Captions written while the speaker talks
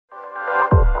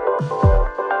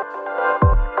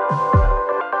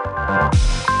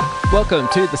Welcome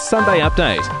to the Sunday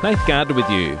Update. Nate Gardner with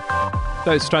you.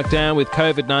 Those struck down with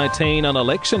COVID-19 on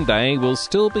election day will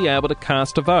still be able to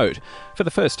cast a vote. For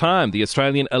the first time, the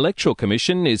Australian Electoral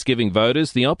Commission is giving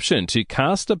voters the option to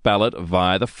cast a ballot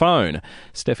via the phone.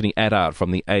 Stephanie Addart from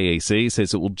the AEC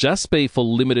says it will just be for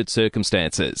limited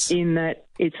circumstances. In that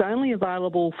it's only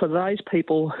available for those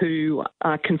people who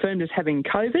are confirmed as having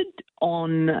COVID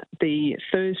on the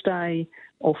Thursday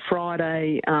or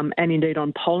Friday and indeed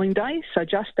on polling day, so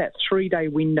just that 3-day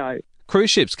window. Cruise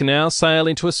ships can now sail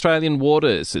into Australian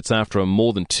waters. It's after a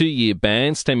more than 2-year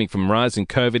ban stemming from rising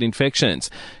COVID infections.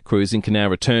 Cruising can now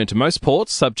return to most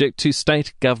ports subject to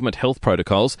state government health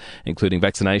protocols, including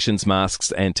vaccinations,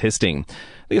 masks and testing.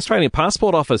 The Australian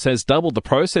Passport Office has doubled the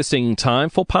processing time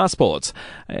for passports.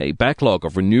 A backlog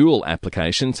of renewal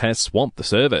applications has swamped the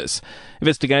service.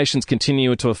 Investigations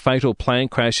continue into a fatal plane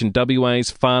crash in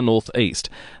WA's far northeast.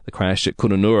 The crash at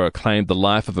Kununurra claimed the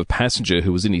life of a passenger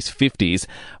who was in his 50s,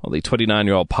 while the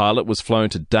 29-year-old pilot was flown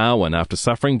to Darwin after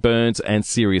suffering burns and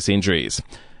serious injuries.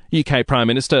 UK Prime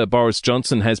Minister Boris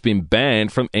Johnson has been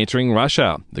banned from entering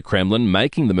Russia, the Kremlin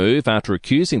making the move after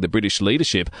accusing the British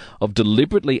leadership of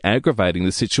deliberately aggravating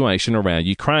the situation around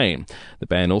Ukraine. The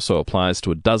ban also applies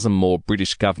to a dozen more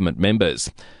British government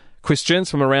members. Christians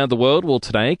from around the world will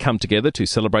today come together to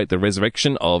celebrate the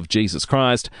resurrection of Jesus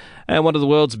Christ. And one of the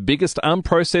world's biggest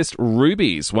unprocessed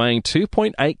rubies, weighing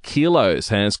 2.8 kilos,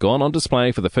 has gone on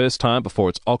display for the first time before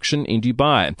its auction in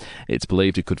Dubai. It's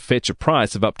believed it could fetch a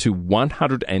price of up to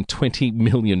 $120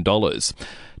 million.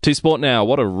 To sport now,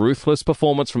 what a ruthless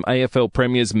performance from AFL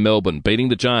premiers Melbourne, beating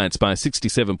the Giants by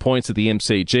 67 points at the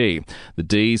MCG. The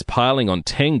D's piling on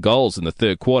 10 goals in the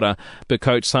third quarter, but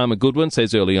coach Simon Goodwin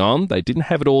says early on they didn't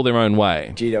have it all their own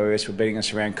way. GWS were beating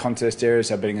us around contest areas,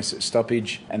 they were beating us at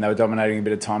stoppage, and they were dominating a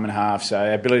bit of time and a half. So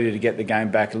our ability to get the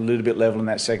game back a little bit level in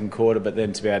that second quarter, but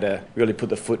then to be able to really put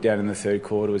the foot down in the third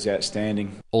quarter was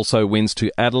outstanding. Also wins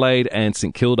to Adelaide and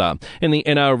St Kilda. In the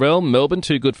NRL, Melbourne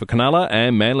too good for Cronulla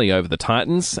and Manly over the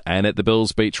Titans. And at the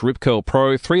Bells Beach Rip Curl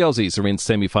Pro, 3 Aussies are in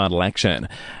semi-final action.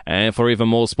 And for even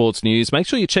more sports news, make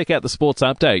sure you check out the Sports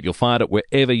Update. You'll find it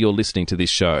wherever you're listening to this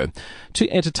show. To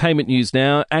entertainment news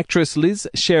now, actress Liz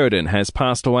Sheridan has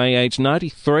passed away aged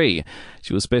 93.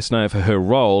 She was best known for her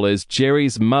role as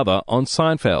Jerry's mother on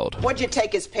Seinfeld. What'd you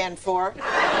take his pen for?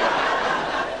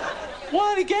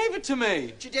 Well, he gave it to me.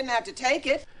 But you didn't have to take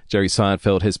it. Jerry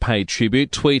Seinfeld has paid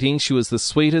tribute, tweeting she was the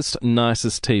sweetest,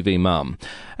 nicest TV mum.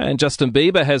 And Justin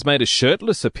Bieber has made a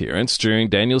shirtless appearance during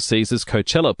Daniel Caesar's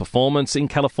Coachella performance in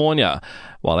California.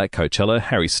 While at Coachella,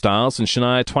 Harry Styles and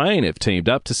Shania Twain have teamed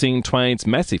up to sing Twain's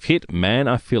massive hit, Man,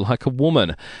 I Feel Like a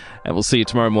Woman. And we'll see you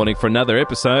tomorrow morning for another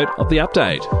episode of The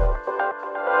Update.